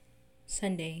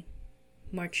Sunday,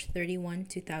 March 31,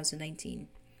 2019,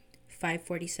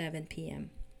 5:47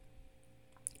 p.m.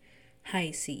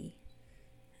 Hi, C.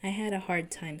 I had a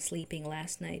hard time sleeping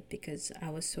last night because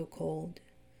I was so cold.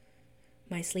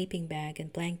 My sleeping bag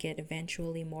and blanket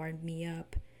eventually warmed me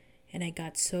up, and I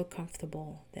got so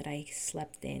comfortable that I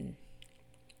slept in.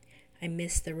 I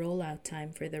missed the rollout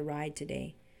time for the ride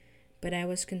today, but I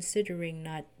was considering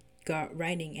not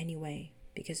riding anyway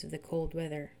because of the cold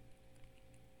weather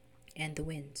and the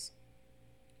winds.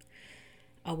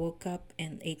 I woke up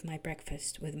and ate my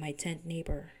breakfast with my tent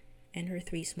neighbor and her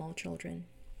 3 small children.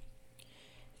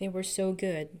 They were so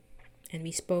good, and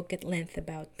we spoke at length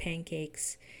about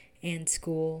pancakes and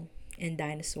school and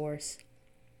dinosaurs.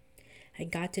 I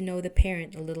got to know the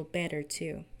parent a little better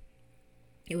too.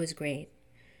 It was great.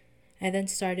 I then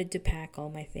started to pack all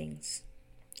my things.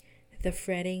 The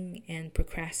fretting and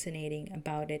procrastinating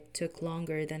about it took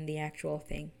longer than the actual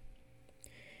thing.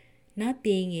 Not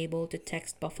being able to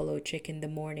text Buffalo Chick in the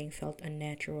morning felt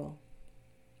unnatural.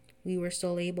 We were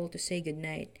still able to say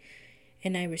goodnight,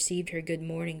 and I received her good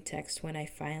morning text when I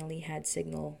finally had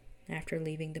signal after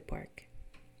leaving the park.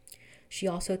 She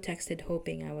also texted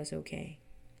hoping I was okay.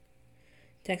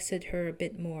 Texted her a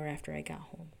bit more after I got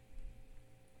home.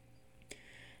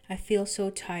 I feel so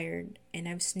tired, and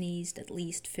I've sneezed at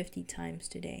least 50 times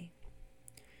today.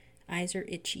 Eyes are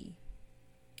itchy.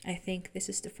 I think this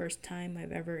is the first time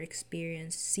I've ever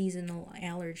experienced seasonal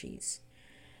allergies,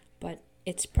 but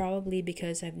it's probably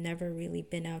because I've never really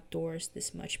been outdoors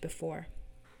this much before.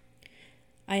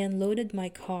 I unloaded my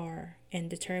car and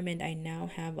determined I now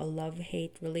have a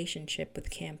love-hate relationship with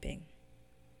camping.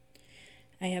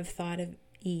 I have thought of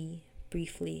E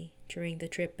briefly during the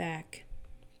trip back.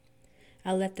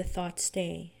 I let the thought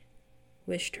stay,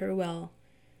 wished her well,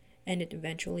 and it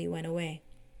eventually went away.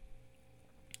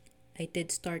 I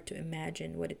did start to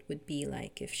imagine what it would be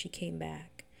like if she came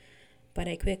back, but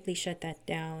I quickly shut that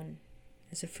down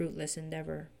as a fruitless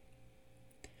endeavor.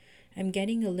 I'm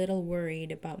getting a little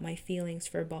worried about my feelings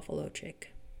for Buffalo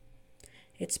Chick.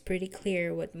 It's pretty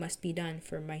clear what must be done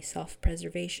for my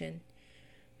self-preservation,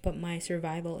 but my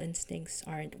survival instincts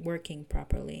aren't working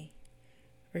properly,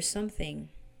 or something,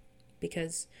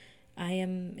 because I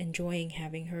am enjoying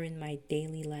having her in my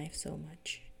daily life so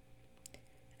much.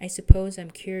 I suppose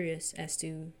I'm curious as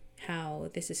to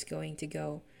how this is going to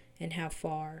go and how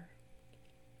far.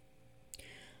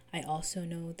 I also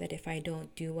know that if I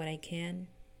don't do what I can,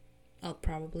 I'll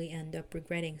probably end up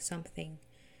regretting something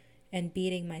and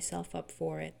beating myself up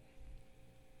for it.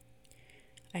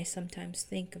 I sometimes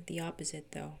think of the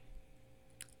opposite though.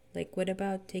 Like, what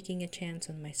about taking a chance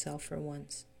on myself for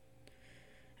once?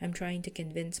 I'm trying to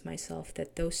convince myself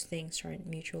that those things aren't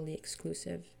mutually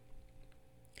exclusive.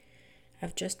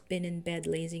 I've just been in bed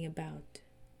lazing about.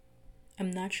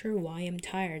 I'm not sure why I'm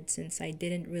tired since I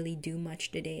didn't really do much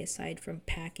today aside from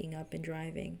packing up and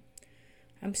driving.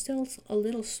 I'm still a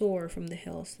little sore from the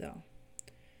hills though.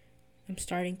 I'm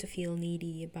starting to feel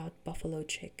needy about Buffalo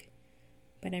Chick,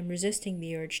 but I'm resisting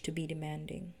the urge to be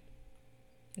demanding.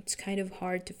 It's kind of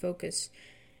hard to focus,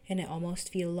 and I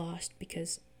almost feel lost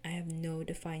because I have no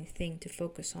defined thing to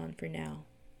focus on for now.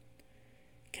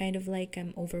 Kind of like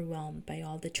I'm overwhelmed by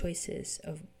all the choices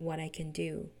of what I can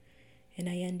do, and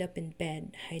I end up in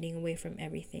bed hiding away from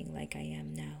everything like I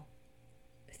am now.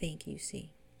 Thank you,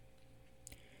 C.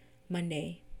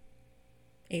 Monday,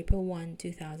 April 1,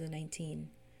 2019,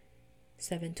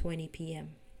 7:20 p.m.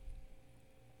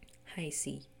 Hi,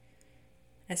 C.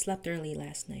 I slept early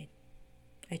last night.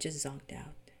 I just zonked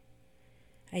out.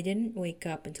 I didn't wake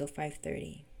up until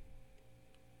 5:30.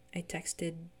 I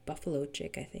texted Buffalo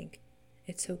Chick, I think.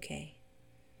 It's okay.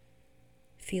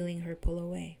 Feeling her pull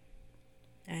away.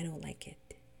 I don't like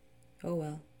it. Oh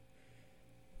well.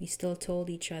 We still told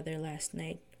each other last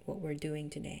night what we're doing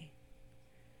today.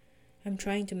 I'm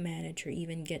trying to manage or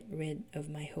even get rid of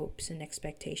my hopes and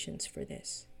expectations for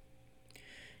this.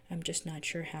 I'm just not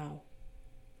sure how.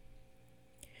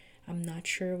 I'm not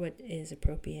sure what is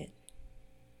appropriate.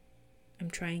 I'm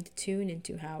trying to tune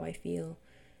into how I feel,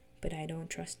 but I don't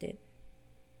trust it.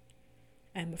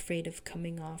 I'm afraid of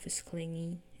coming off as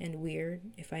clingy and weird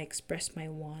if I express my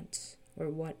wants or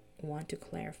want to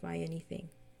clarify anything.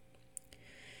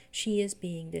 She is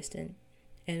being distant,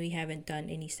 and we haven't done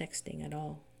any sexting at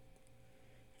all.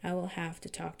 I will have to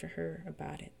talk to her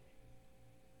about it.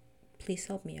 Please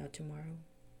help me out tomorrow.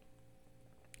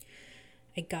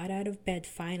 I got out of bed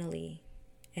finally,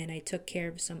 and I took care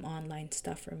of some online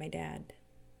stuff for my dad.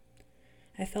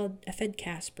 I fed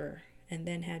Casper and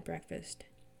then had breakfast.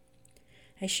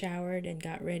 I showered and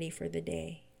got ready for the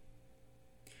day.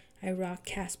 I rocked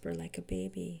Casper like a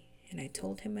baby, and I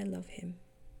told him I love him.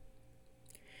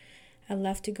 I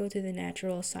left to go to the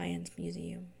Natural Science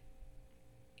Museum.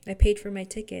 I paid for my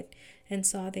ticket and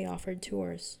saw they offered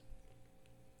tours.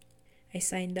 I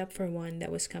signed up for one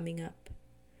that was coming up.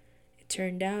 It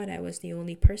turned out I was the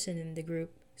only person in the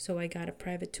group, so I got a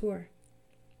private tour.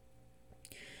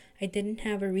 I didn't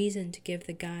have a reason to give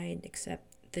the guide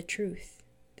except the truth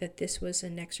that this was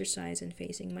an exercise in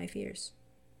facing my fears.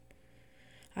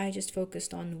 I just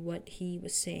focused on what he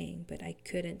was saying, but I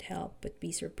couldn't help but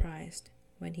be surprised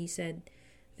when he said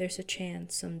there's a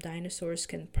chance some dinosaurs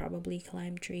can probably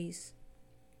climb trees.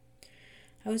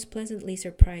 I was pleasantly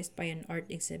surprised by an art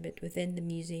exhibit within the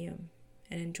museum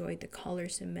and enjoyed the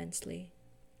colors immensely.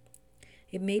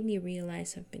 It made me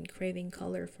realize I've been craving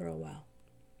color for a while.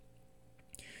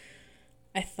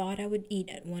 I thought I would eat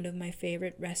at one of my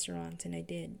favorite restaurants, and I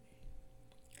did.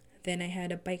 Then I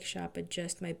had a bike shop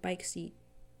adjust my bike seat.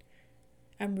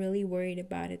 I'm really worried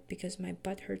about it because my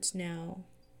butt hurts now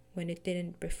when it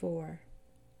didn't before.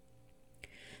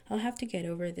 I'll have to get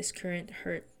over this current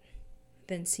hurt,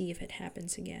 then see if it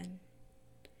happens again.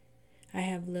 I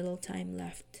have little time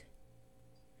left.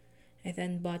 I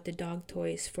then bought the dog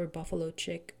toys for Buffalo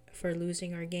Chick for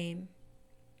losing our game.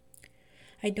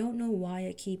 I don't know why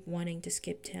I keep wanting to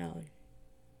skip town.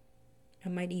 I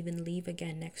might even leave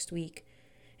again next week,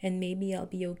 and maybe I'll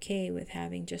be okay with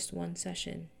having just one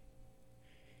session.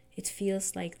 It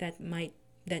feels like that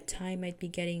time might be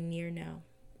getting near now.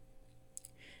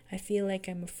 I feel like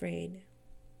I'm afraid.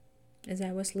 As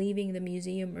I was leaving the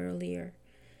museum earlier,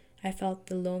 I felt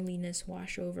the loneliness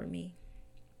wash over me.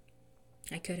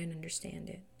 I couldn't understand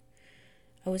it.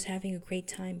 I was having a great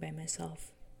time by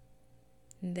myself.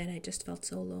 And then I just felt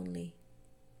so lonely.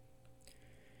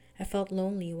 I felt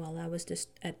lonely while I was just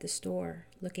at the store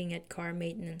looking at car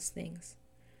maintenance things.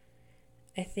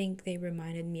 I think they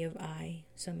reminded me of I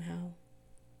somehow.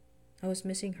 I was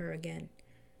missing her again.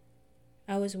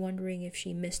 I was wondering if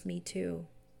she missed me too,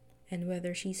 and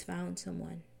whether she's found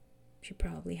someone. She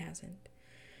probably hasn't.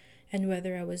 And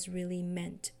whether I was really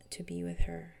meant to be with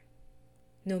her,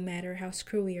 no matter how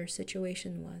screwy our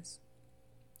situation was.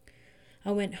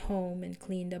 I went home and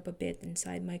cleaned up a bit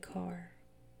inside my car.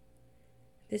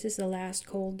 This is the last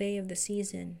cold day of the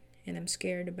season, and I'm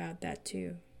scared about that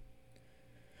too.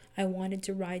 I wanted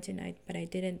to ride tonight, but I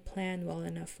didn't plan well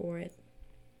enough for it.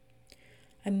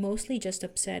 I'm mostly just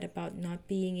upset about not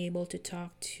being able to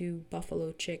talk to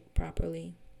Buffalo Chick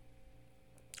properly.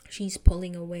 She's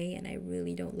pulling away, and I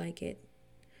really don't like it.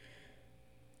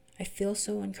 I feel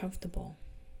so uncomfortable.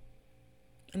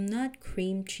 I'm not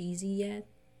cream cheesy yet,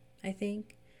 I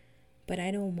think, but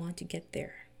I don't want to get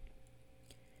there.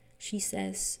 She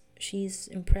says she's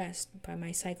impressed by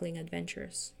my cycling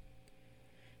adventures.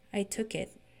 I took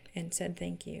it and said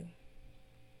thank you.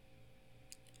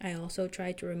 I also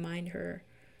tried to remind her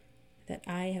that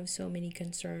I have so many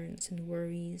concerns and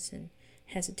worries and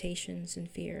hesitations and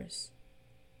fears.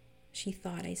 She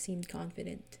thought I seemed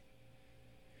confident.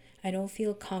 I don't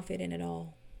feel confident at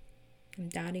all. I'm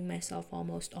doubting myself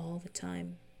almost all the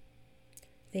time.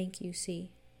 Thank you,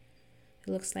 C.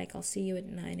 It looks like I'll see you at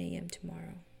 9 a.m.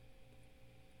 tomorrow.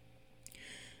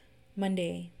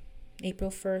 Monday,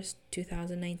 April 1st,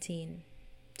 2019,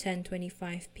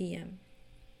 10:25 p.m.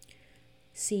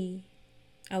 C.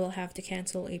 I will have to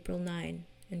cancel April 9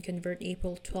 and convert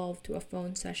April 12 to a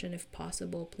phone session if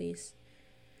possible, please.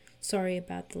 Sorry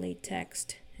about the late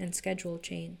text and schedule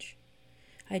change.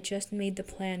 I just made the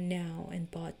plan now and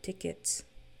bought tickets.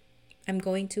 I'm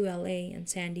going to LA and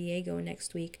San Diego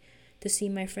next week to see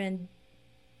my friend,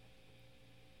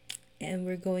 and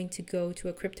we're going to go to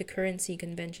a cryptocurrency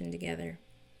convention together.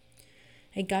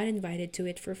 I got invited to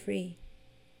it for free.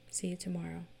 See you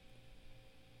tomorrow.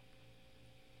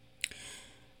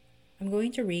 I'm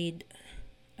going to read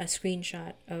a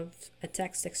screenshot of a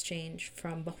text exchange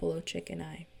from Buffalo Chick and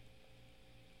I.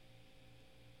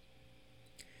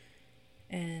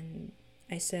 And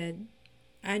I said,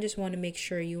 I just want to make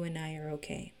sure you and I are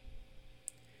okay.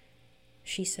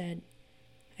 She said,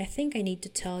 I think I need to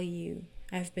tell you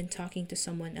I've been talking to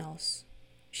someone else.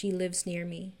 She lives near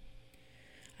me.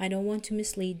 I don't want to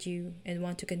mislead you and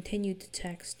want to continue to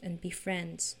text and be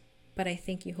friends, but I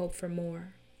think you hope for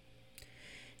more.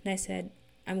 And I said,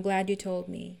 I'm glad you told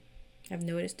me. I've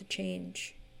noticed a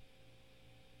change.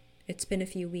 It's been a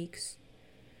few weeks.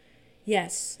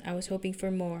 Yes, I was hoping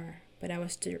for more, but I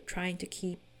was trying to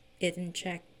keep it in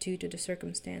check due to the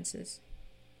circumstances.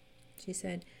 She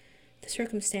said, the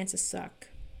circumstances suck.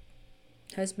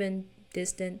 Husband,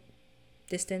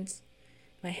 distance,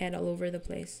 my head all over the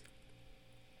place.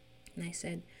 And I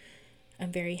said,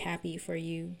 I'm very happy for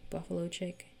you, Buffalo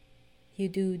Chick. You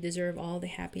do deserve all the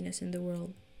happiness in the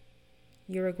world.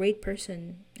 You're a great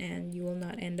person and you will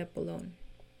not end up alone.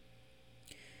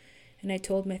 And I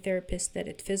told my therapist that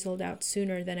it fizzled out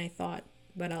sooner than I thought,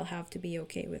 but I'll have to be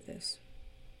okay with this.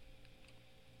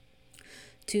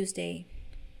 Tuesday,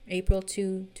 April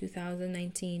 2,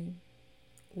 2019,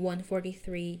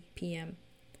 1:43 p.m.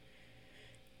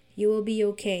 You will be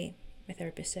okay, my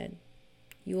therapist said.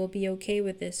 You will be okay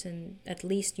with this, and at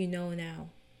least you know now.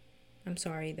 I'm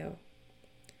sorry, though.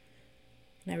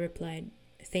 And I replied,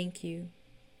 thank you.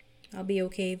 I'll be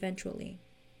okay eventually.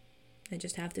 I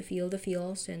just have to feel the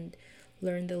feels and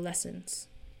learn the lessons.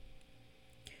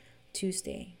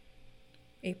 Tuesday,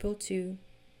 April 2,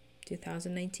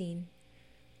 2019,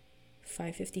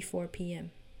 5:54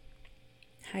 p.m.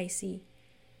 Hi, C.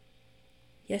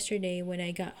 Yesterday, when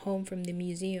I got home from the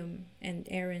museum and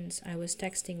errands, I was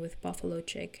texting with Buffalo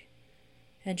Chick,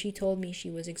 and she told me she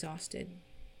was exhausted.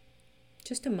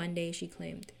 Just a Monday, she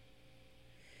claimed.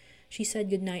 She said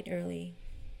goodnight early.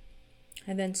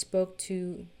 I then spoke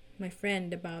to my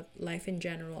friend about life in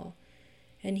general,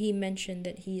 and he mentioned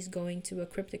that he's going to a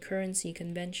cryptocurrency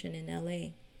convention in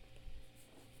LA.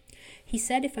 He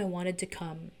said if I wanted to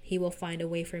come, he will find a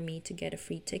way for me to get a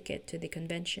free ticket to the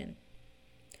convention.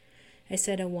 I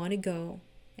said I want to go,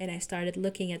 and I started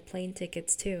looking at plane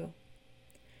tickets too.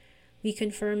 We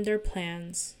confirmed our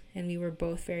plans, and we were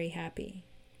both very happy.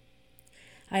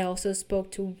 I also spoke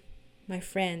to my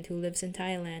friend who lives in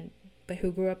Thailand, but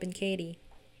who grew up in Katy,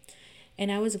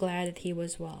 and I was glad that he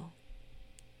was well.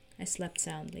 I slept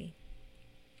soundly.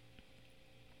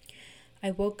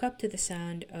 I woke up to the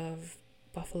sound of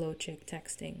Buffalo Chick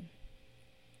texting.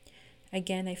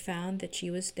 Again, I found that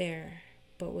she was there,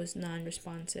 but was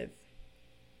non-responsive.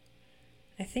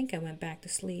 I think I went back to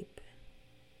sleep.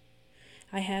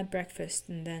 I had breakfast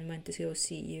and then went to go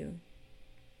see you.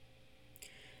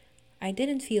 I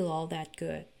didn't feel all that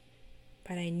good,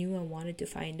 but I knew I wanted to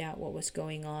find out what was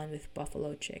going on with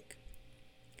Buffalo Chick.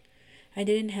 I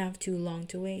didn't have too long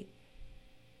to wait.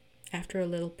 After a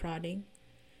little prodding,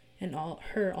 and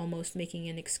her almost making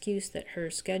an excuse that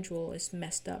her schedule is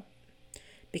messed up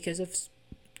because of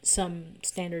some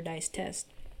standardized test,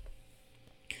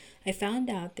 I found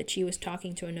out that she was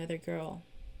talking to another girl,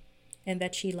 and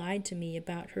that she lied to me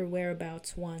about her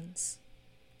whereabouts once.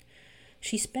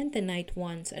 She spent the night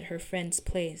once at her friend's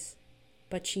place,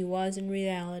 but she was in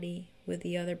reality with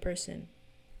the other person.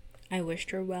 I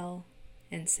wished her well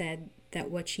and said that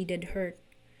what she did hurt,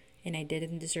 and I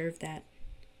didn't deserve that.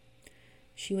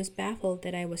 She was baffled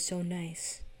that I was so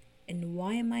nice, and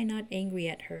why am I not angry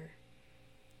at her,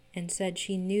 and said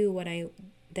she knew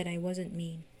that I wasn't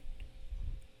mean.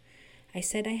 I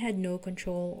said I had no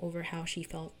control over how she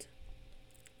felt.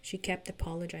 She kept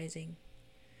apologizing.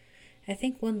 I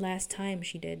think one last time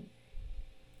she did.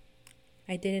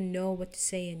 I didn't know what to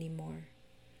say anymore.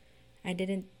 I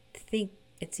didn't think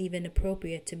it's even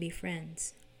appropriate to be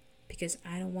friends, because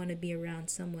I don't want to be around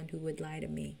someone who would lie to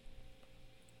me.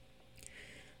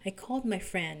 I called my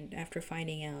friend after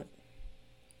finding out.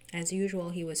 As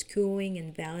usual, he was cooing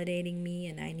and validating me,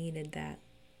 and I needed that.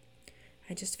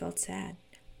 I just felt sad.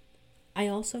 I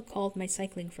also called my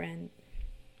cycling friend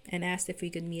and asked if we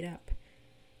could meet up.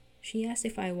 She asked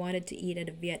if I wanted to eat at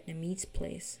a Vietnamese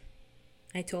place.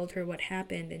 I told her what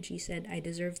happened, and she said I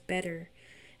deserved better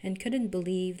and couldn't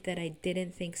believe that I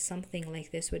didn't think something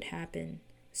like this would happen,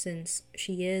 since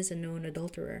she is a known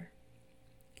adulterer.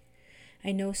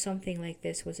 I know something like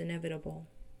this was inevitable.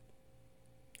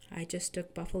 I just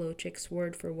took Buffalo Chick's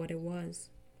word for what it was.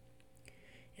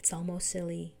 It's almost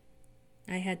silly.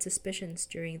 I had suspicions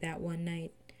during that one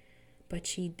night, but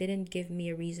she didn't give me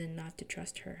a reason not to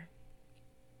trust her.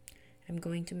 I'm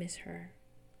going to miss her.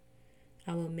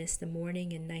 I will miss the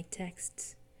morning and night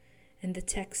texts, and the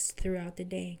texts throughout the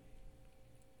day.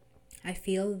 I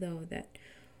feel, though, that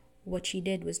what she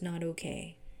did was not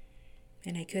okay,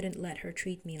 and I couldn't let her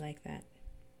treat me like that.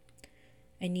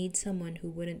 I need someone who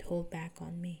wouldn't hold back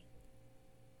on me.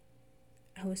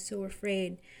 I was so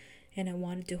afraid, and I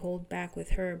wanted to hold back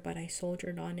with her, but I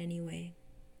soldiered on anyway.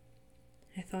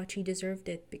 I thought she deserved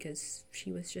it because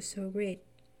she was just so great.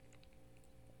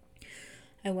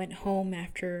 I went home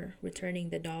after returning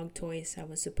the dog toys I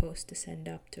was supposed to send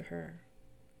up to her.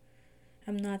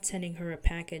 I'm not sending her a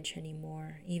package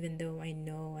anymore, even though I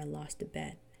know I lost a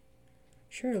bet.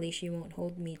 Surely she won't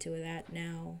hold me to that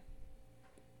now.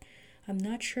 I'm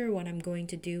not sure what I'm going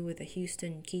to do with the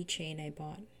Houston keychain I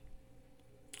bought.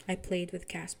 I played with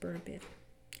Casper a bit.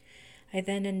 I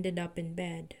then ended up in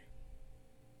bed.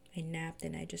 I napped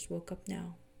and I just woke up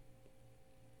now.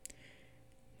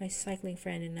 My cycling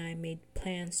friend and I made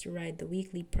plans to ride the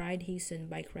weekly Pride Houston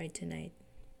bike ride tonight.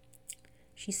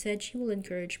 She said she will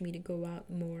encourage me to go out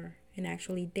more and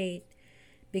actually date,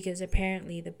 Because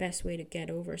apparently the best way to get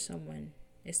over someone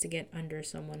is to get under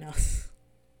someone else.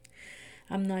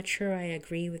 I'm not sure I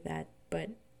agree with that, but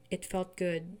it felt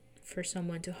good for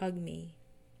someone to hug me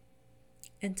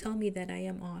and tell me that I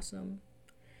am awesome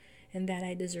and that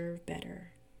I deserve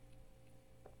better.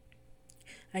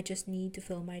 I just need to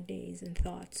fill my days and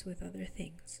thoughts with other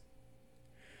things.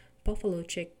 Buffalo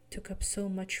Chick took up so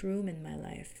much room in my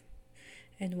life,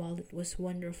 and while it was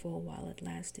wonderful while it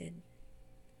lasted,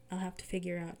 I'll have to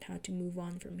figure out how to move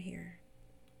on from here.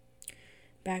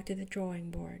 Back to the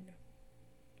drawing board.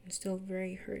 I'm still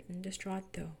very hurt and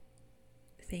distraught though.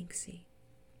 Thanks, C.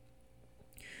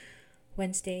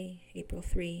 Wednesday, April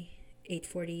 3,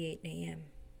 8:48 a.m.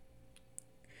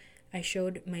 I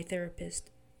showed my therapist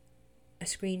a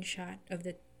screenshot of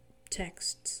the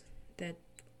texts that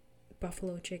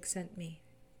Buffalo Chick sent me.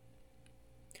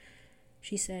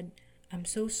 She said, "I'm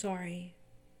so sorry.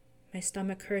 My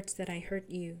stomach hurts that I hurt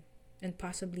you and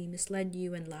possibly misled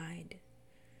you and lied.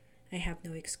 I have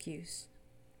no excuse.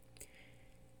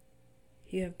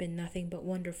 You have been nothing but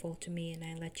wonderful to me and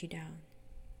I let you down."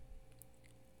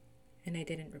 And I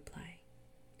didn't reply.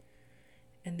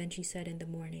 And then she said in the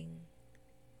morning,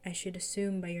 "I should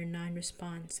assume by your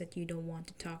non-response that you don't want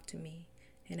to talk to me,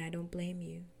 and I don't blame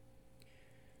you.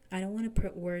 I don't want to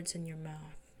put words in your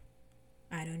mouth.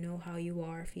 I don't know how you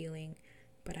are feeling,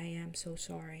 but I am so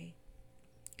sorry.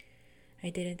 I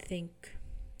didn't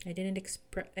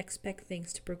expect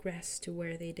things to progress to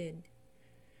where they did.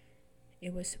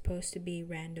 It was supposed to be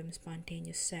random,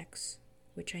 spontaneous sex,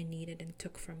 which I needed and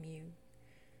took from you.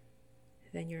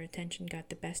 Then your attention got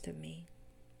the best of me.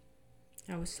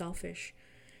 I was selfish,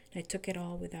 and I took it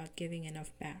all without giving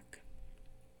enough back.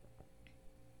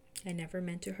 I never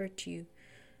meant to hurt you,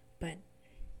 but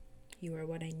you were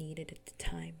what I needed at the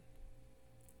time.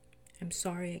 I'm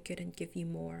sorry I couldn't give you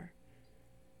more.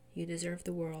 You deserve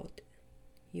the world.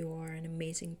 You are an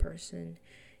amazing person,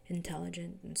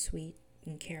 intelligent and sweet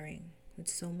and caring, with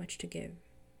so much to give.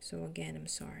 So again, I'm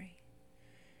sorry."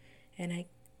 And I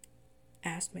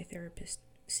asked my therapist,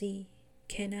 "See,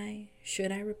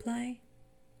 should I reply?"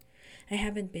 I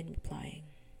haven't been replying.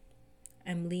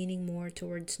 I'm leaning more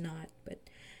towards not, but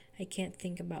I can't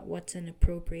think about what's an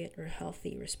appropriate or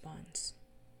healthy response.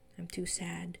 I'm too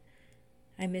sad.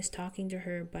 I miss talking to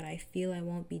her, but I feel I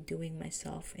won't be doing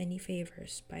myself any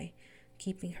favors by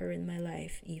keeping her in my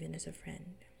life, even as a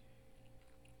friend.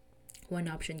 One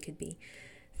option could be,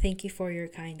 "Thank you for your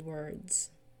kind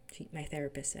words," my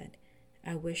therapist said.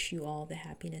 "I wish you all the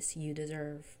happiness you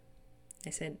deserve." I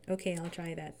said, "Okay, I'll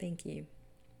try that, thank you."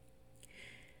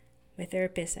 My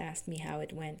therapist asked me how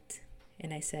it went,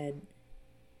 and I said,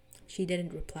 "She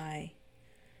didn't reply.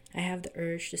 I have the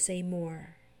urge to say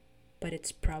more, but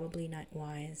it's probably not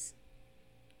wise.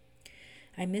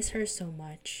 I miss her so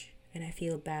much, and I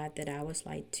feel bad that I was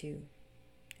lied to,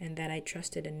 and that I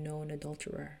trusted a known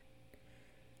adulterer.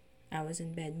 I was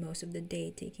in bed most of the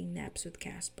day taking naps with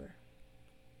Casper."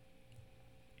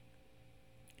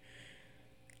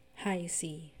 Hi,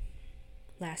 C.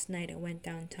 Last night I went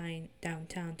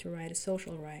downtown to ride a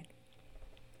social ride.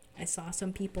 I saw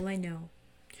some people I know,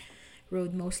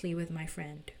 rode mostly with my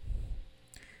friend.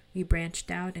 We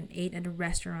branched out and ate at a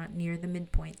restaurant near the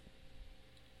midpoint.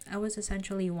 I was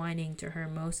essentially whining to her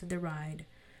most of the ride,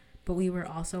 but we were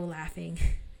also laughing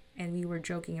and we were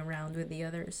joking around with the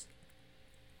others.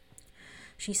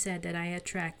 She said that I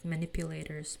attract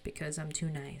manipulators because I'm too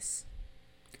nice.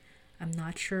 I'm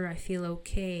not sure I feel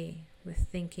okay with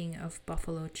thinking of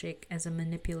Buffalo Chick as a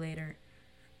manipulator,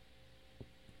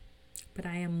 but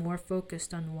I am more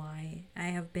focused on why I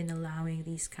have been allowing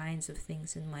these kinds of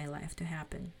things in my life to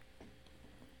happen.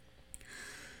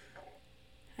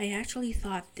 I actually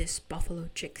thought this Buffalo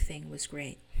Chick thing was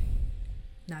great.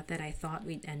 Not that I thought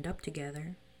we'd end up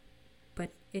together,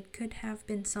 but it could have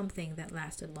been something that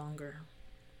lasted longer.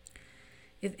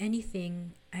 If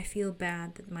anything, I feel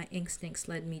bad that my instincts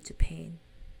led me to pain.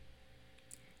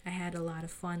 I had a lot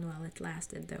of fun while it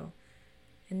lasted, though,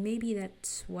 and maybe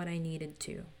that's what I needed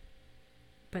to.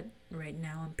 But right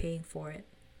now I'm paying for it.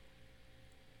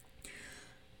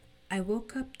 I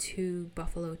woke up to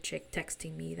Buffalo Chick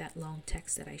texting me that long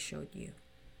text that I showed you.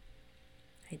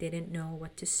 I didn't know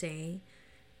what to say,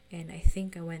 and I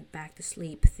think I went back to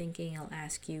sleep thinking I'll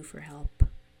ask you for help.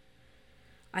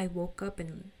 I woke up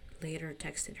and later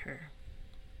texted her.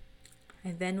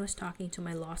 I then was talking to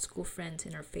my law school friends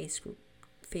in our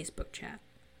Facebook chat,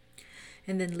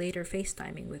 and then later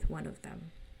FaceTiming with one of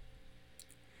them.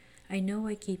 I know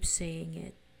I keep saying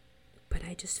it, but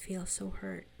I just feel so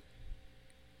hurt.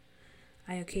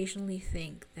 I occasionally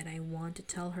think that I want to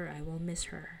tell her I will miss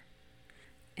her,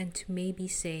 and to maybe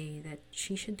say that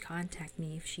she should contact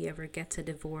me if she ever gets a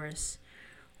divorce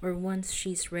or once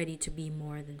she's ready to be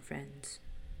more than friends.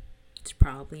 It's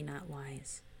probably not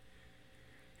wise.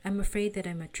 I'm afraid that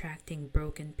I'm attracting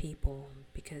broken people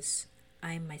because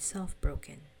I'm myself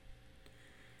broken.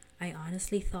 I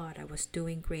honestly thought I was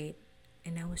doing great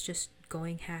and I was just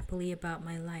going happily about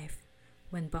my life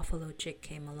when Buffalo Chick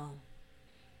came along.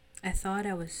 I thought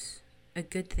I was a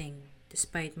good thing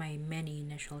despite my many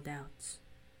initial doubts.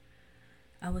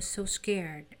 I was so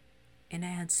scared and I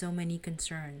had so many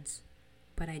concerns,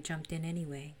 but I jumped in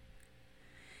anyway.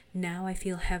 Now I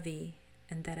feel heavy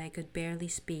and that I could barely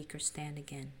speak or stand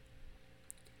again.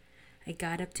 I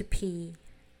got up to pee,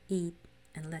 eat,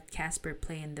 and let Casper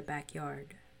play in the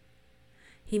backyard.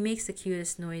 He makes the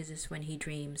cutest noises when he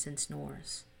dreams and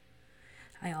snores.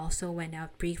 I also went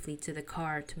out briefly to the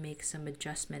car to make some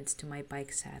adjustments to my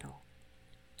bike saddle.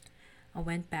 I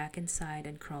went back inside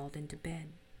and crawled into bed.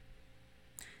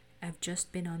 I've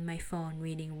just been on my phone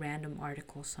reading random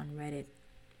articles on Reddit,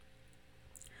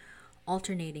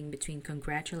 alternating between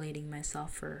congratulating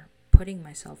myself for putting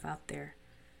myself out there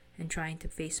and trying to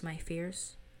face my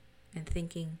fears, and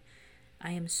thinking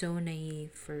I am so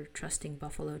naive for trusting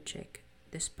Buffalo Chick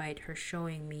despite her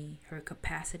showing me her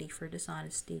capacity for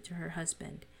dishonesty to her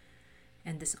husband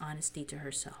and dishonesty to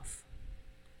herself.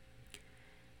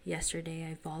 Yesterday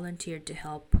I volunteered to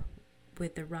help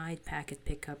with the ride packet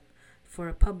pickup for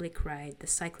a public ride the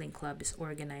cycling club is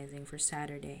organizing for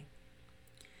Saturday.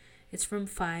 It's from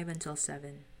 5 until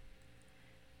 7.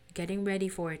 Getting ready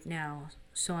for it now,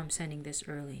 so I'm sending this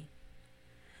early.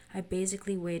 I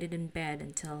basically waited in bed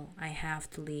until I have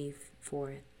to leave for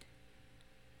it.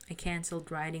 I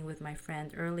canceled riding with my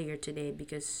friend earlier today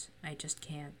because I just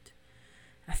can't.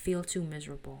 I feel too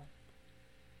miserable.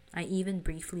 I even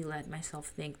briefly let myself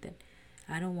think that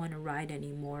I don't want to ride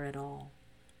anymore at all,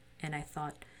 and I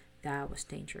thought that was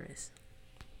dangerous.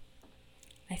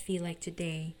 I feel like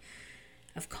today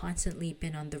I've constantly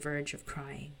been on the verge of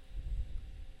crying.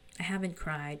 I haven't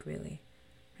cried really.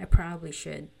 I probably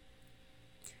should.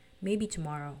 Maybe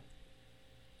tomorrow.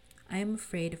 I am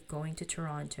afraid of going to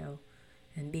Toronto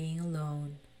and being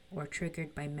alone or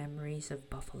triggered by memories of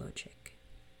Buffalo Chick.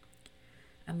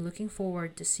 I'm looking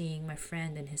forward to seeing my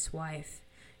friend and his wife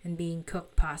and being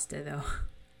cooked pasta though.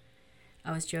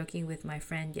 I was joking with my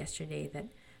friend yesterday that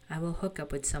I will hook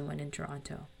up with someone in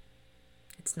Toronto.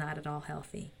 It's not at all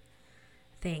healthy.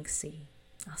 Thanks, C.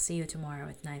 I'll see you tomorrow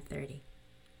at 9:30.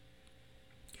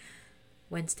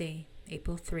 Wednesday,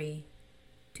 April 3,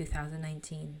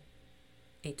 2019,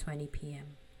 8:20 p.m.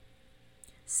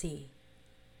 C.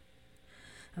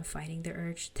 I'm fighting the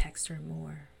urge to text her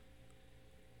more.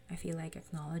 I feel like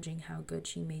acknowledging how good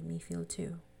she made me feel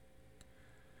too.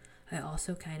 I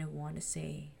also kind of want to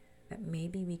say that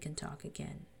maybe we can talk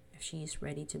again if she is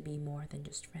ready to be more than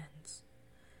just friends.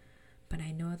 But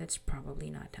I know that's probably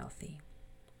not healthy.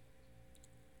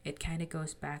 It kind of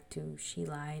goes back to she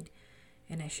lied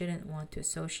and I shouldn't want to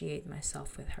associate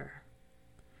myself with her.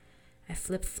 I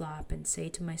flip-flop and say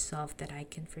to myself that I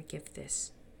can forgive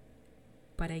this.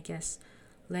 But I guess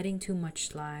letting too much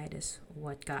slide is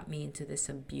what got me into this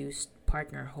abused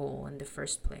partner hole in the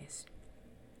first place.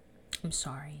 I'm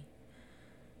sorry.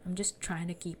 I'm just trying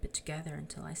to keep it together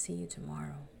until I see you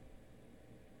tomorrow.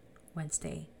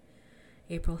 Wednesday,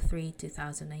 April 3,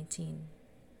 2019,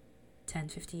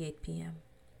 10:58 p.m.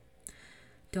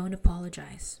 Don't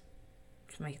apologize,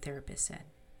 my therapist said.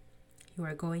 You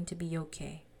are going to be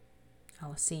okay. I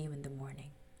will see you in the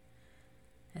morning.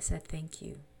 I said thank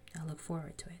you. I look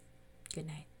forward to it. Good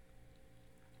night.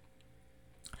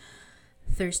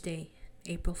 Thursday,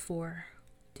 April 4,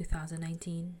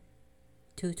 2019,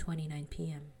 2:29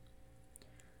 p.m.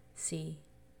 See,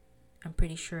 I'm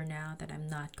pretty sure now that I'm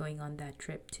not going on that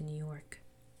trip to New York.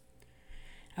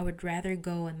 I would rather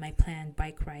go on my planned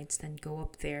bike rides than go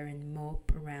up there and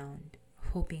mope around,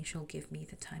 hoping she'll give me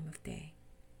the time of day.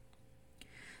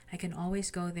 I can always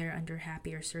go there under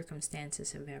happier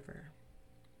circumstances if ever.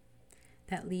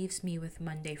 That leaves me with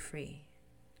Monday free.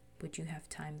 Would you have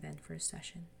time then for a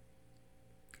session?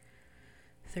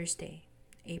 Thursday,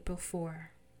 April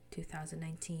 4,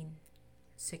 2019,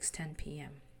 6:10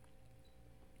 p.m.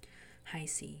 Hi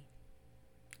C.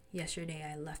 Yesterday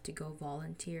I left to go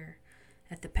volunteer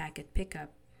at the packet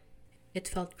pickup. It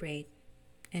felt great,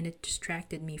 and it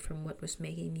distracted me from what was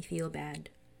making me feel bad.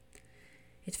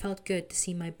 It felt good to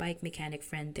see my bike mechanic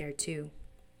friend there too.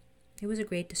 It was a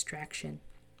great distraction.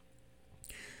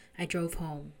 I drove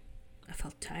home. I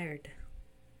felt tired.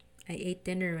 I ate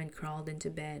dinner and crawled into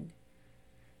bed.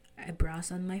 I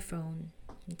browsed on my phone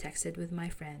and texted with my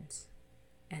friends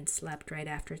and slept right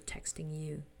after texting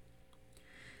you.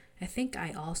 I think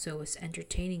I also was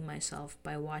entertaining myself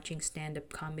by watching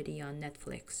stand-up comedy on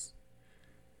Netflix.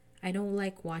 I don't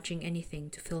like watching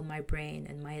anything to fill my brain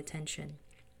and my attention,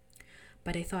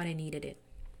 but I thought I needed it.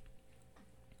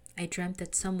 I dreamt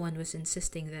that someone was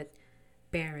insisting that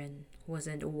barren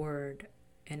wasn't a word,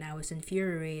 and I was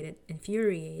infuriated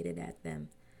at them,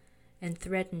 and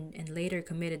threatened and later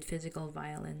committed physical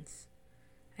violence.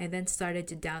 I then started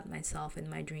to doubt myself in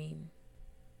my dream.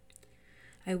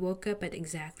 I woke up at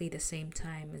exactly the same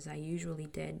time as I usually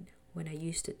did when I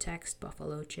used to text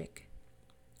Buffalo Chick.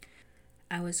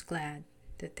 I was glad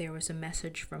that there was a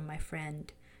message from my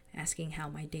friend asking how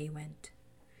my day went.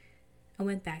 I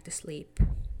went back to sleep.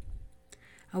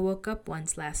 I woke up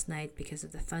once last night because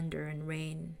of the thunder and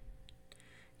rain.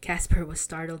 Casper was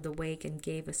startled awake and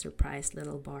gave a surprised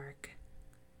little bark.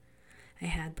 I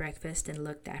had breakfast and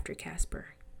looked after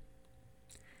Casper.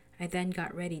 I then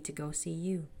got ready to go see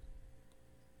you.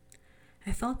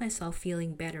 I felt myself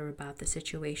feeling better about the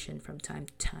situation from time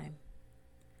to time.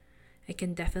 I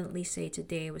can definitely say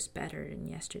today was better than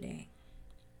yesterday.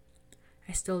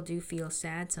 I still do feel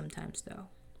sad sometimes though.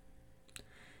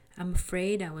 I'm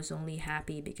afraid I was only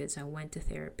happy because I went to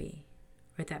therapy,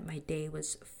 or that my day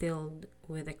was filled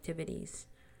with activities,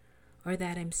 or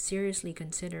that I'm seriously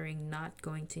considering not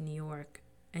going to New York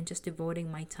and just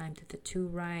devoting my time to the 2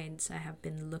 rides I have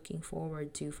been looking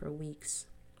forward to for weeks.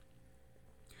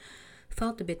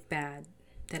 Felt a bit bad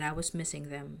that I was missing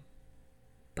them,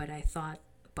 but I thought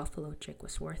Buffalo Chick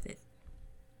was worth it.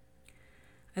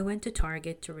 I went to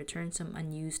Target to return some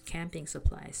unused camping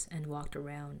supplies and walked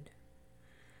around.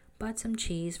 Bought some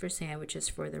cheese for sandwiches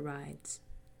for the rides.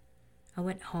 I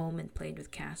went home and played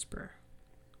with Casper.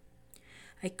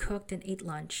 I cooked and ate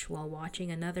lunch while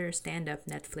watching another stand-up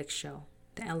Netflix show,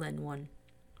 the Ellen one.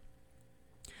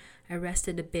 I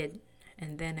rested a bit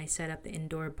and then I set up the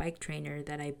indoor bike trainer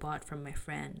that I bought from my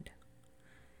friend.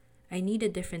 I need a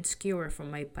different skewer for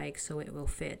my bike so it will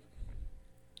fit.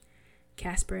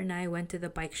 Casper and I went to the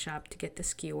bike shop to get the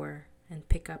skewer and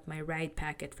pick up my ride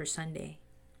packet for Sunday.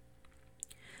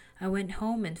 I went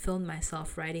home and filmed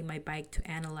myself riding my bike to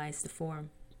analyze the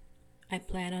form. I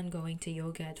plan on going to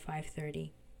yoga at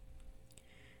 5:30.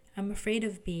 I'm afraid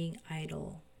of being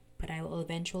idle, but I will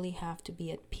eventually have to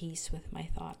be at peace with my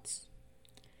thoughts.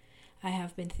 I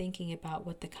have been thinking about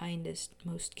what the kindest,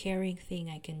 most caring thing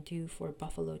I can do for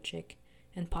Buffalo Chick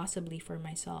and possibly for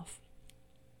myself.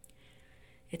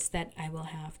 It's that I will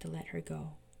have to let her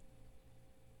go.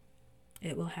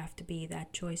 It will have to be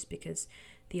that choice because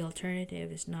the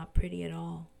alternative is not pretty at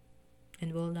all and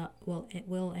it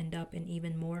will end up in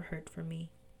even more hurt for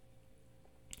me.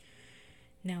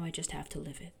 Now I just have to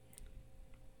live it.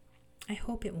 I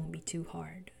hope it won't be too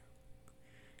hard.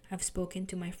 I've spoken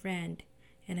to my friend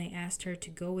and I asked her to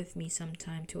go with me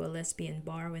sometime to a lesbian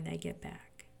bar when I get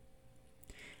back.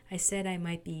 I said I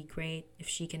might be great if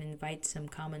she can invite some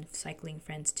common cycling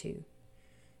friends too.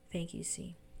 Thank you,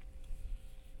 C.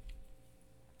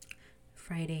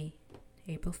 Friday,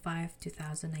 April 5,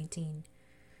 2019,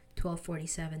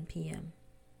 12:47 p.m.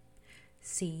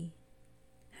 C.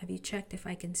 Have you checked if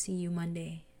I can see you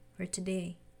Monday or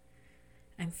today?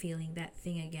 I'm feeling that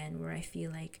thing again where I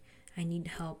feel like I need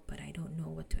help but I don't know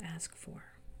what to ask for.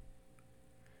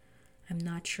 I'm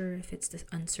not sure if it's the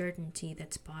uncertainty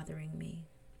that's bothering me.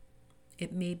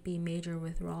 It may be major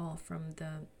withdrawal from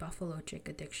the Buffalo Chick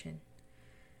addiction.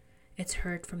 It's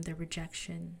hurt from the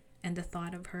rejection and the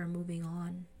thought of her moving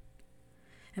on.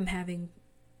 I'm having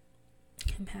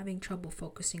trouble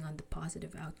focusing on the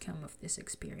positive outcome of this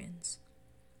experience.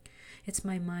 It's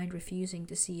my mind refusing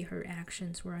to see her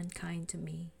actions were unkind to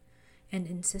me and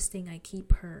insisting I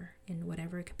keep her in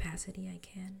whatever capacity I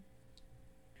can.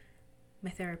 My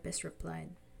therapist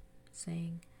replied,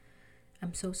 saying,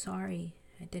 "I'm so sorry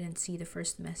I didn't see the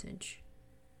first message.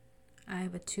 I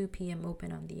have a 2 p.m.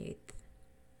 open on the 8th.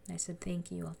 I said, "Thank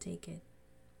you, I'll take it."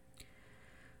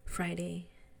 Friday,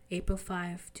 April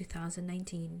 5,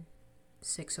 2019,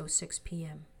 6:06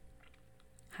 p.m.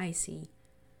 Hi, C.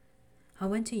 I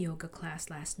went to yoga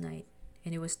class last night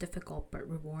and it was difficult but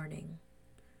rewarding.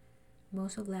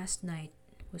 Most of last night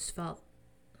was felt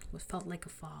like a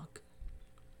fog.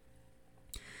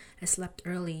 I slept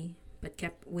early but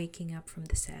kept waking up from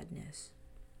the sadness.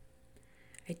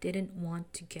 I didn't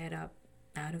want to get up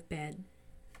out of bed,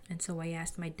 and so I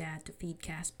asked my dad to feed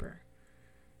Casper,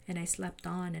 and I slept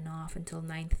on and off until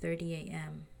 9:30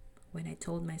 a.m. when I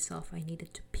told myself I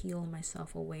needed to peel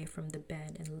myself away from the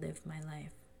bed and live my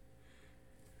life.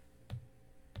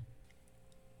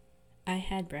 I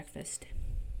had breakfast.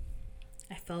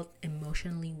 I felt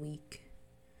emotionally weak.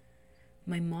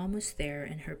 My mom was there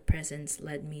and her presence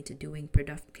led me to doing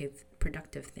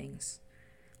productive things,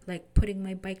 like putting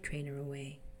my bike trainer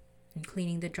away and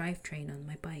cleaning the drivetrain on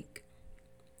my bike.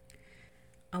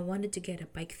 I wanted to get a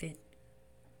bike fit,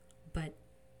 but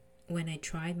when I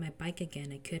tried my bike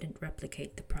again, I couldn't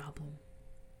replicate the problem.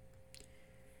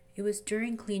 It was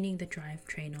during cleaning the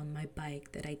drivetrain on my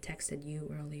bike that I texted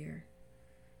you earlier.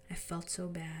 I felt so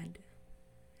bad.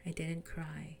 I didn't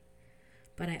cry,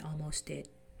 but I almost did.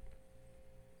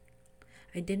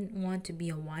 I didn't want to be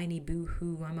a whiny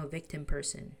boo-hoo, I'm a victim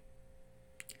person.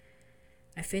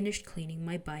 I finished cleaning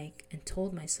my bike and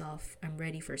told myself I'm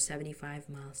ready for 75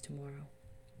 miles tomorrow.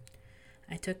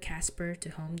 I took Casper to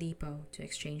Home Depot to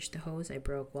exchange the hose I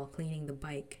broke while cleaning the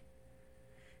bike.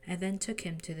 I then took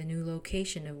him to the new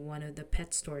location of one of the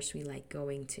pet stores we like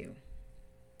going to.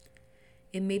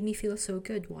 It made me feel so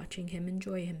good watching him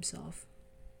enjoy himself.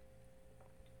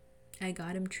 I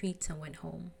got him treats and went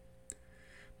home.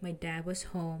 My dad was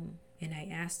home and I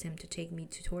asked him to take me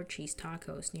to Torchy's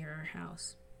Tacos near our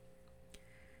house.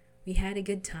 We had a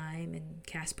good time and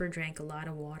Casper drank a lot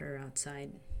of water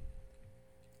outside.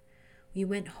 We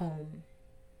went home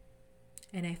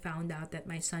and I found out that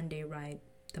my Sunday ride,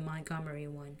 the Montgomery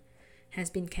one, has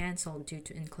been canceled due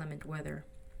to inclement weather.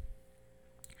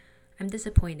 I'm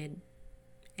disappointed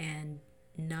and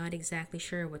not exactly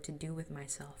sure what to do with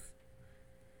myself.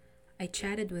 I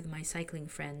chatted with my cycling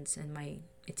friends and my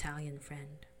Italian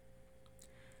friend.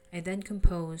 I then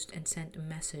composed and sent a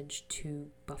message to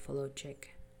Buffalo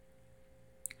Chick.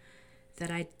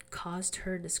 That I'd caused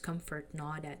her discomfort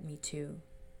gnawed at me too,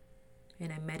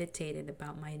 and I meditated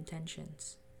about my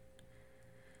intentions.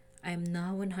 I am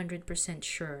not 100%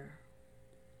 sure,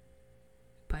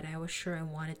 but I was sure I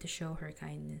wanted to show her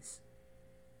kindness.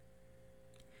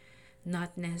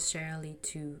 Not necessarily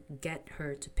to get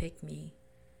her to pick me,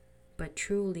 but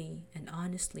truly and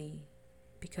honestly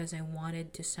because I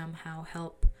wanted to somehow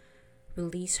help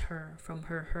release her from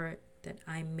her hurt that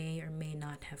I may or may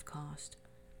not have caused.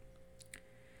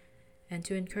 And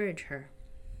to encourage her.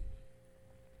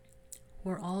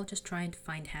 We're all just trying to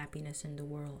find happiness in the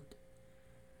world.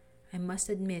 I must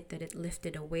admit that it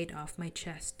lifted a weight off my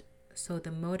chest, so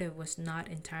the motive was not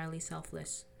entirely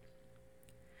selfless.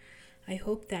 I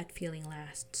hope that feeling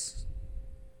lasts.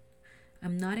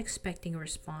 I'm not expecting a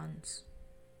response,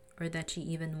 or that she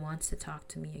even wants to talk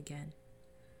to me again.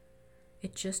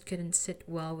 It just couldn't sit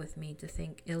well with me to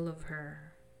think ill of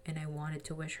her, and I wanted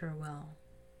to wish her well.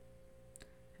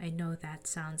 I know that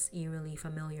sounds eerily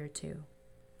familiar too.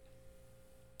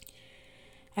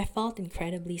 I felt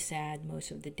incredibly sad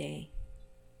most of the day.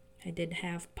 I did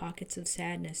have pockets of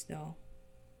sadness though,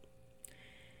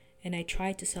 and I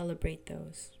tried to celebrate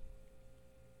those.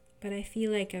 But I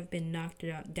feel like I've been knocked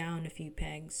down a few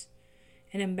pegs,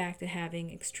 and I'm back to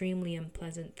having extremely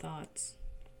unpleasant thoughts.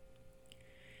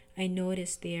 I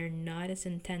notice they are not as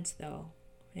intense though,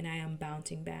 and I am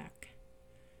bouncing back.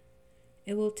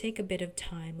 It will take a bit of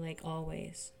time like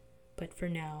always, but for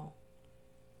now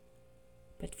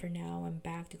I'm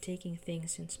back to taking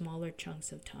things in smaller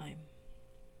chunks of time.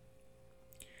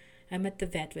 I'm at the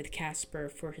vet with Casper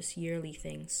for his yearly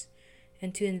things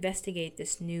and to investigate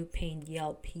this new pained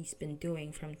yelp he's been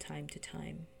doing from time to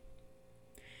time.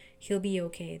 He'll be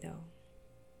okay though.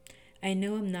 I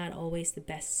know I'm not always the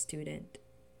best student,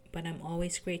 but I'm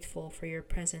always grateful for your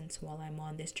presence while I'm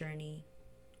on this journey.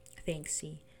 Thanks,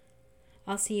 C.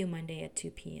 I'll see you Monday at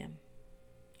 2 p.m.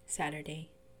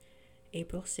 Saturday,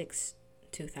 April 6,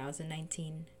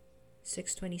 2019,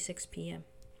 6:26 p.m.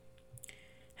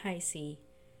 Hi, C.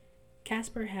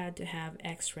 Casper had to have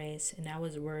x-rays and I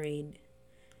was worried.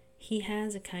 He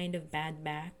has a kind of bad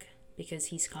back because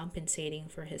he's compensating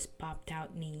for his popped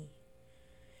out knee.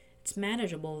 It's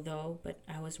manageable though, but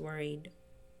I was worried.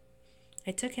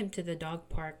 I took him to the dog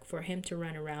park for him to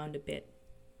run around a bit.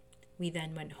 We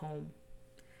then went home.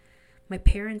 My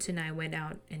parents and I went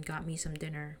out and got me some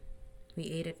dinner. We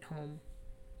ate at home.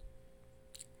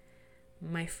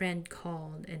 My friend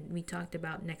called and we talked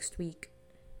about next week.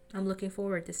 I'm looking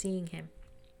forward to seeing him.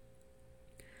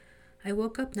 I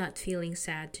woke up not feeling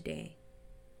sad today.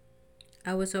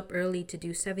 I was up early to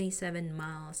do 77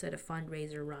 miles at a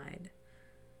fundraiser ride.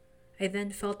 I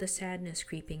then felt the sadness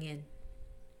creeping in.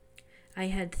 I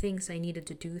had things I needed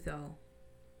to do though,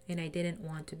 and I didn't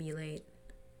want to be late.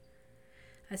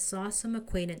 I saw some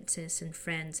acquaintances and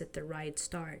friends at the ride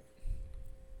start.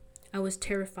 I was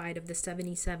terrified of the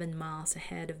 77 miles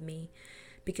ahead of me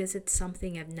because it's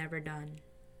something I've never done.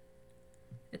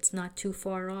 It's not too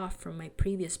far off from my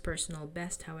previous personal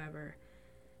best, however,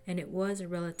 and it was a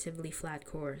relatively flat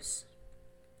course.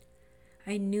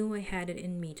 I knew I had it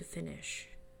in me to finish.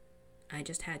 I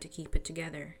just had to keep it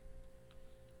together.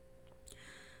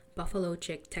 Buffalo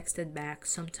Chick texted back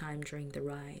sometime during the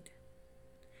ride.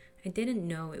 I didn't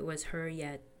know it was her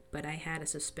yet, but I had a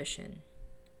suspicion.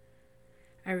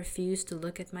 I refused to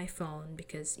look at my phone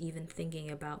because even thinking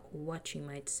about what she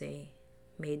might say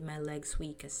made my legs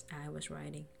weak as I was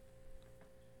writing.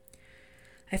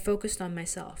 I focused on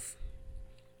myself.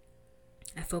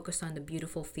 I focused on the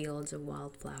beautiful fields of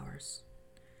wildflowers.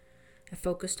 I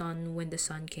focused on when the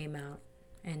sun came out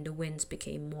and the winds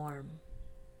became warm.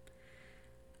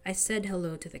 I said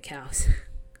hello to the cows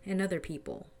and other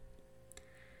people.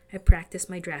 I practiced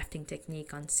my drafting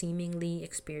technique on seemingly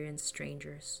experienced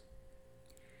strangers.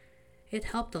 It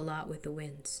helped a lot with the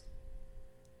winds.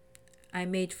 I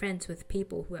made friends with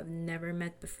people who I've never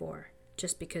met before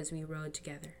just because we rode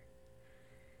together.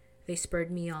 They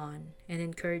spurred me on and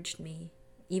encouraged me,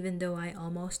 even though I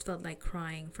almost felt like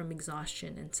crying from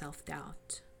exhaustion and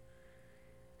self-doubt.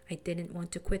 I didn't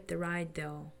want to quit the ride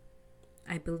though.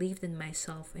 I believed in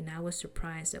myself and I was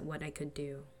surprised at what I could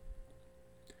do.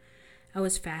 I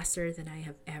was faster than I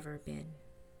have ever been.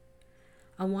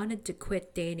 I wanted to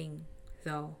quit dating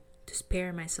though, to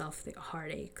spare myself the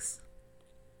heartaches.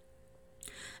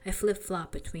 I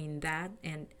flip-flop between that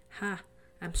and,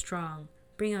 I'm strong,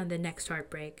 bring on the next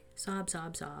heartbreak, sob,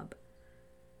 sob, sob.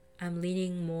 I'm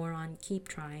leaning more on keep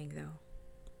trying though.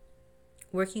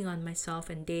 Working on myself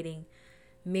and dating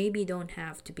maybe don't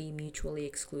have to be mutually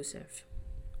exclusive.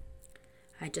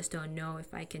 I just don't know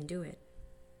if I can do it.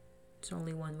 There's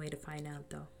only one way to find out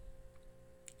though.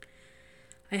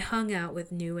 I hung out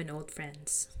with new and old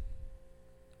friends.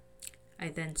 I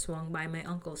then swung by my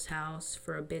uncle's house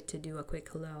for a bit to do a quick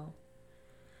hello.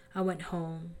 I went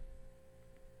home,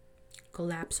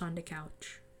 collapsed on the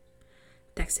couch,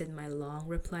 texted my long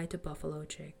reply to Buffalo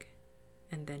Chick,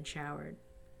 and then showered.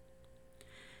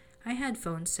 I had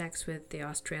phone sex with the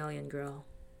Australian girl,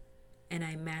 and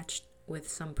I matched with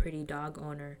some pretty dog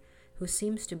owner who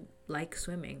seems to like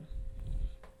swimming.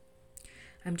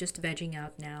 I'm just vegging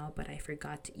out now, but I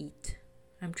forgot to eat.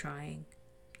 I'm trying.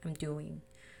 I'm doing.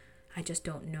 I just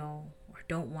don't know or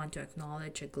don't want to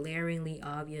acknowledge a glaringly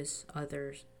obvious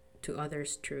to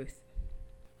others truth.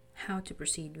 How to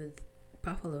proceed with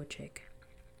Buffalo Chick.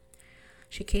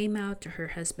 She came out to her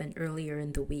husband earlier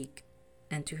in the week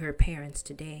and to her parents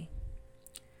today.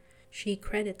 She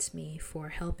credits me for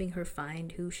helping her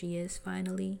find who she is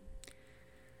finally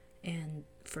and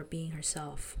for being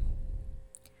herself.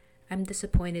 I'm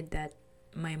disappointed that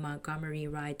my Montgomery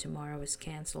ride tomorrow is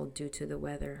canceled due to the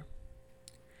weather.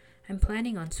 I'm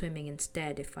planning on swimming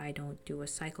instead if I don't do a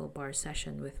cycle bar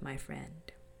session with my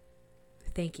friend.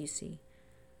 Thank you, C.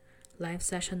 Live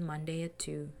session Monday at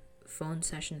 2, phone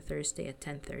session Thursday at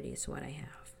 10:30 is what I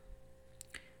have.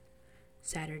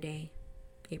 Saturday,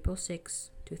 April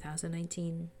 6,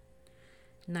 2019,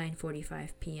 9:45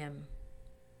 p.m.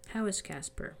 How is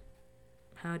Casper?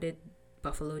 How did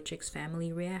Buffalo Chick's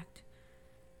family react?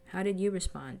 How did you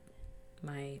respond?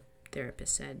 My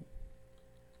therapist said.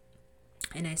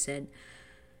 And I said,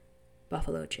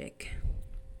 Buffalo Chick.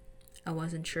 I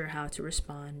wasn't sure how to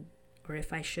respond or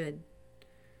if I should.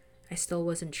 I still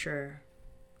wasn't sure.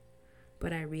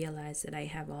 But I realized that I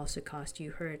have also caused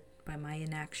you hurt by my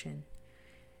inaction.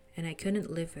 And I couldn't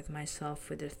live with myself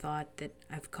with the thought that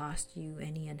I've caused you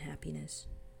any unhappiness.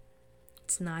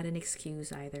 It's not an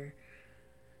excuse either.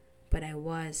 But I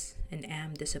was and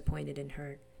am disappointed and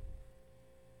hurt.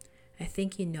 I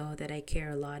think you know that I care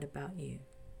a lot about you.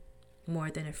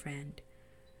 More than a friend,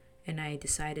 and I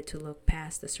decided to look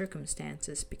past the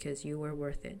circumstances because you were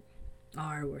worth it,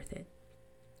 are worth it.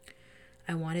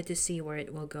 I wanted to see where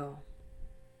it will go.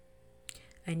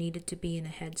 I needed to be in a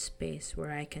headspace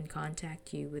where I can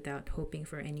contact you without hoping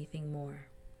for anything more,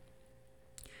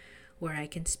 where I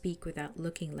can speak without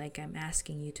looking like I'm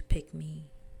asking you to pick me.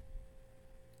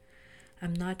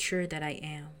 I'm not sure that I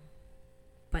am,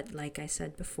 but like I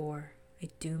said before, I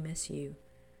do miss you.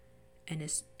 And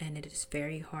it is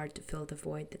very hard to fill the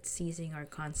void that ceasing our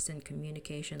constant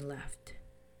communication left.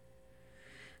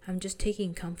 I'm just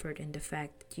taking comfort in the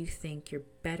fact that you think you're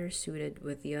better suited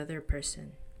with the other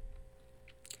person.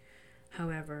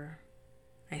 However,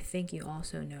 I think you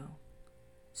also know,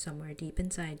 somewhere deep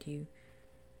inside you,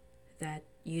 that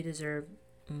you deserve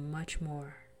much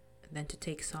more than to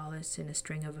take solace in a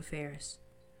string of affairs.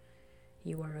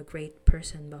 You are a great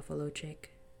person, Buffalo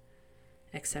Chick.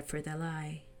 Except for the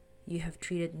lie. You have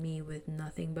treated me with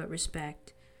nothing but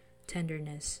respect,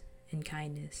 tenderness, and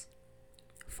kindness,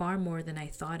 far more than I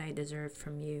thought I deserved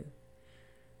from you.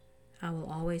 I will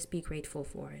always be grateful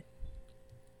for it.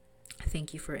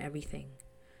 Thank you for everything.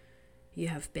 You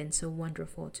have been so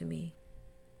wonderful to me.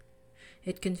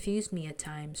 It confused me at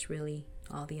times, really,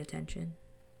 all the attention,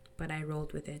 but I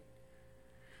rolled with it,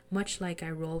 much like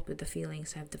I rolled with the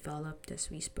feelings I've developed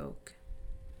as we spoke.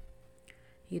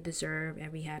 You deserve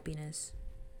every happiness.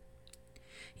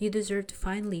 You deserve to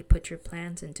finally put your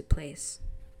plans into place.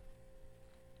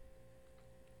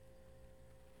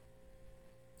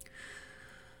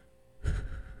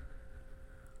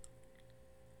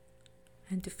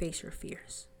 And to face your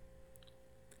fears.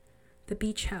 The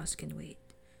beach house can wait.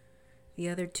 The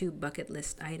other two bucket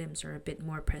list items are a bit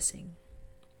more pressing.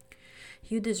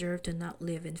 You deserve to not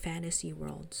live in fantasy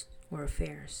worlds or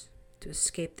affairs to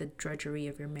escape the drudgery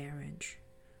of your marriage.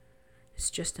 It's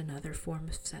just another form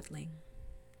of settling.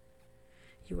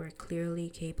 You are clearly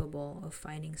capable of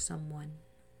finding someone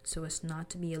so as not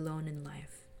to be alone in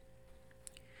life.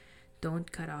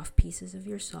 Don't cut off pieces of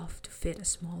yourself to fit a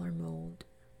smaller mold.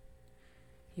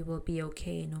 You will be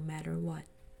okay no matter what.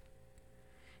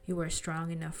 You are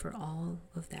strong enough for all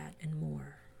of that and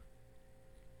more.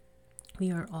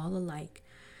 We are all alike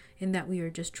in that we are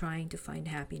just trying to find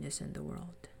happiness in the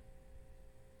world.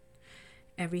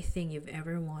 Everything you've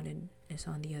ever wanted is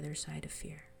on the other side of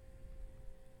fear.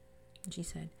 She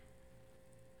said,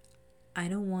 I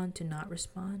don't want to not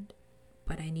respond,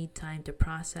 but I need time to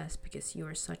process because you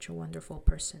are such a wonderful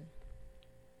person.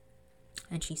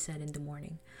 And she said in the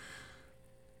morning,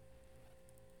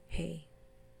 Hey,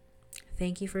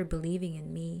 thank you for believing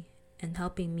in me and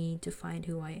helping me to find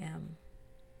who I am.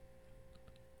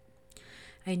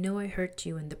 I know I hurt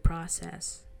you in the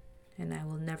process, and I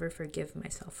will never forgive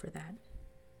myself for that.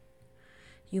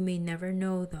 You may never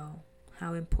know, though,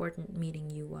 how important meeting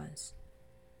you was.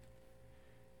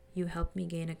 You helped me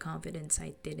gain a confidence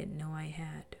I didn't know I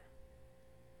had.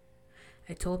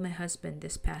 I told my husband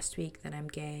this past week that I'm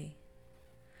gay.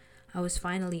 I was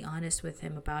finally honest with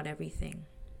him about everything.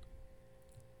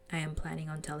 I am planning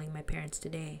on telling my parents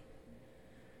today.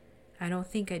 I don't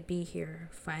think I'd be here,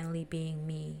 finally being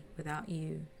me, without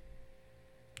you.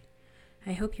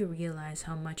 I hope you realize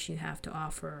how much you have to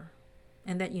offer,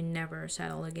 and that you never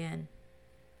settle again.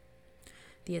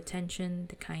 The attention,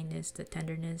 the kindness, the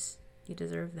tenderness, you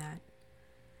deserve that.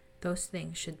 Those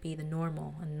things should be the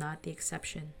normal and not the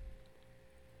exception.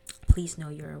 Please know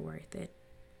you're worth it.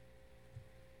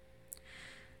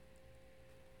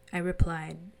 I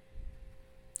replied,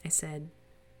 I said,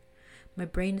 my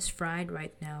brain is fried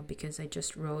right now because I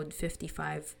just rode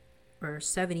 55 or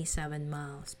 77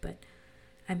 miles, but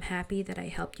I'm happy that I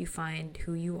helped you find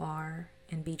who you are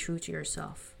and be true to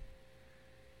yourself.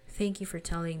 Thank you for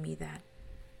telling me that.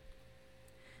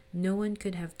 No one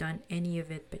could have done any of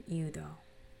it but you, though.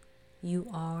 You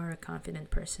are a confident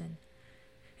person,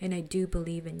 and I do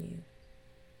believe in you.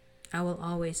 I will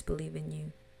always believe in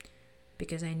you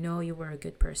because I know you were a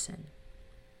good person.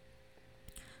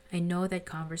 I know that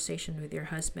conversation with your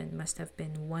husband must have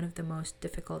been one of the most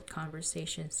difficult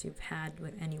conversations you've had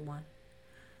with anyone.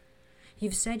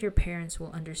 You've said your parents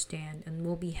will understand and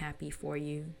will be happy for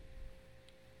you.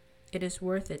 It is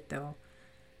worth it, though,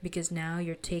 because now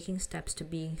you're taking steps to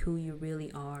being who you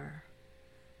really are.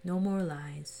 No more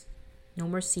lies, no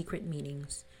more secret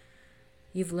meetings.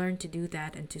 You've learned to do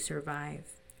that and to survive.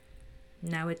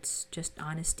 Now it's just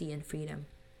honesty and freedom.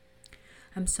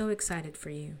 I'm so excited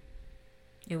for you.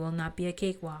 It will not be a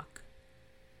cakewalk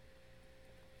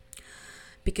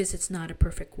because it's not a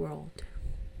perfect world,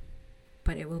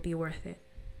 but it will be worth it.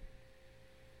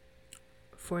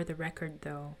 For the record,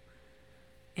 though,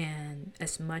 and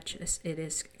as much as it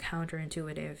is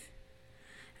counterintuitive,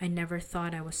 I never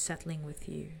thought I was settling with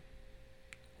you.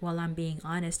 While I'm being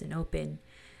honest and open,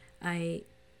 I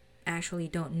actually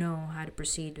don't know how to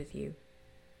proceed with you,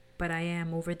 but I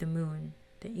am over the moon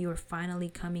that you are finally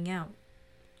coming out.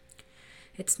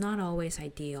 It's not always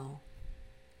ideal,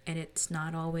 and it's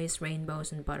not always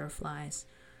rainbows and butterflies,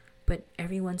 but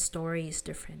everyone's story is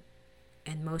different,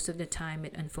 and most of the time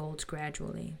it unfolds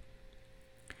gradually.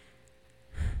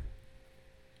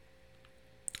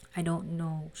 I don't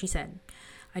know, she said,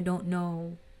 I don't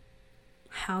know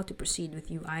how to proceed with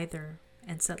you either,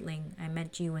 and settling, I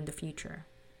meant you in the future.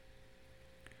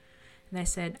 And I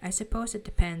said, I suppose it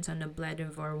depends on the blend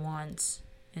of our wants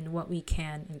and what we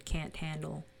can and can't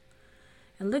handle.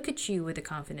 And look at you with the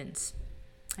confidence.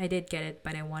 I did get it,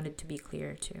 but I wanted to be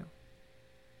clear too.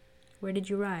 Where did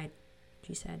you ride?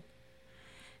 She said.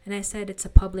 And I said it's a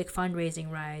public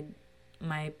fundraising ride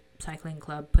my cycling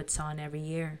club puts on every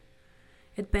year.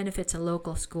 It benefits a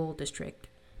local school district.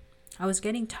 I was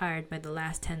getting tired by the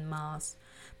last 10 miles,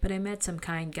 but I met some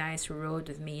kind guys who rode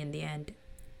with me in the end.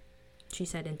 She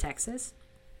said, in Texas?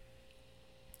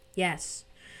 Yes.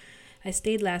 I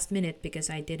stayed last minute because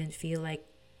I didn't feel like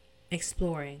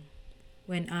exploring,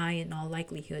 when I, in all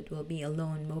likelihood, will be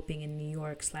alone moping in New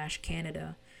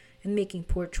York/Canada and making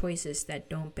poor choices that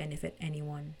don't benefit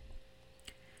anyone.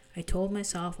 I told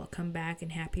myself I'll come back in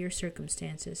happier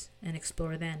circumstances and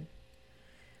explore then.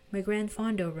 My Grand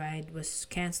Fondo ride was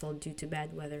cancelled due to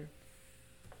bad weather.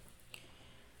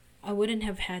 I wouldn't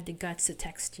have had the guts to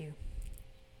text you.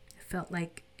 It felt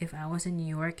like if I was in New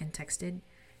York and texted,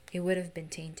 it would have been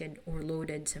tainted or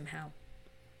loaded somehow.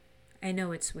 I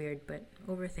know it's weird, but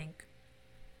overthink.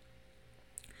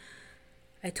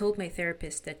 I told my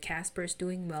therapist that Casper's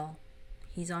doing well.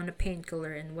 He's on a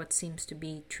painkiller and what seems to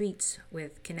be treats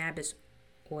with cannabis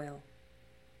oil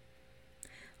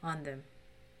on them.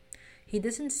 He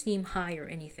doesn't seem high or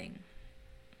anything.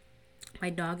 My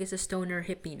dog is a stoner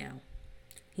hippie now.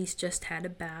 He's just had a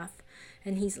bath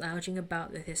and he's lounging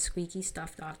about with his squeaky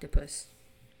stuffed octopus.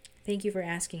 Thank you for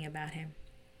asking about him.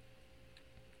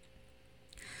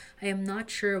 I am not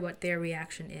sure what their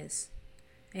reaction is.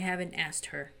 I haven't asked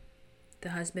her. The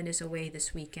husband is away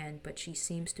this weekend, but she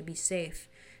seems to be safe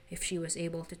if she was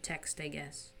able to text, I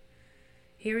guess.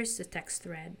 Here is the text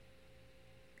thread.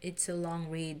 It's a long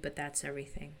read, but that's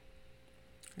everything.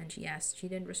 And she asked, she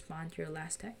didn't respond to your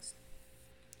last text.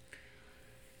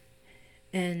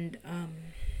 And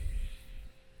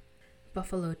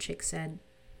Buffalo Chick said,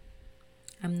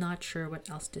 I'm not sure what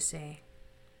else to say.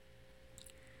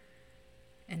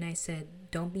 And I said,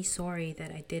 don't be sorry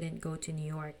that I didn't go to New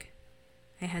York.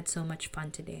 I had so much fun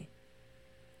today.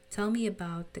 Tell me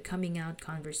about the coming out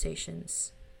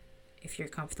conversations, if you're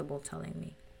comfortable telling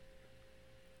me.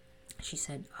 She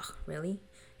said, ugh, really?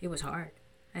 It was hard.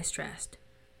 I stressed.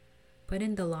 But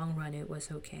in the long run, it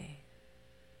was okay.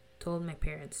 Told my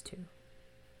parents too.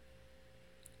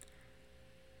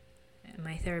 And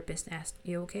my therapist asked,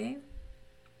 you okay?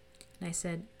 And I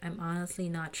said, I'm honestly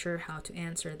not sure how to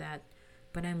answer that,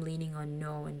 but I'm leaning on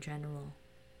no in general.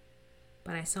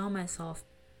 But I saw myself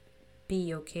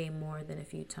be okay more than a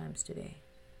few times today.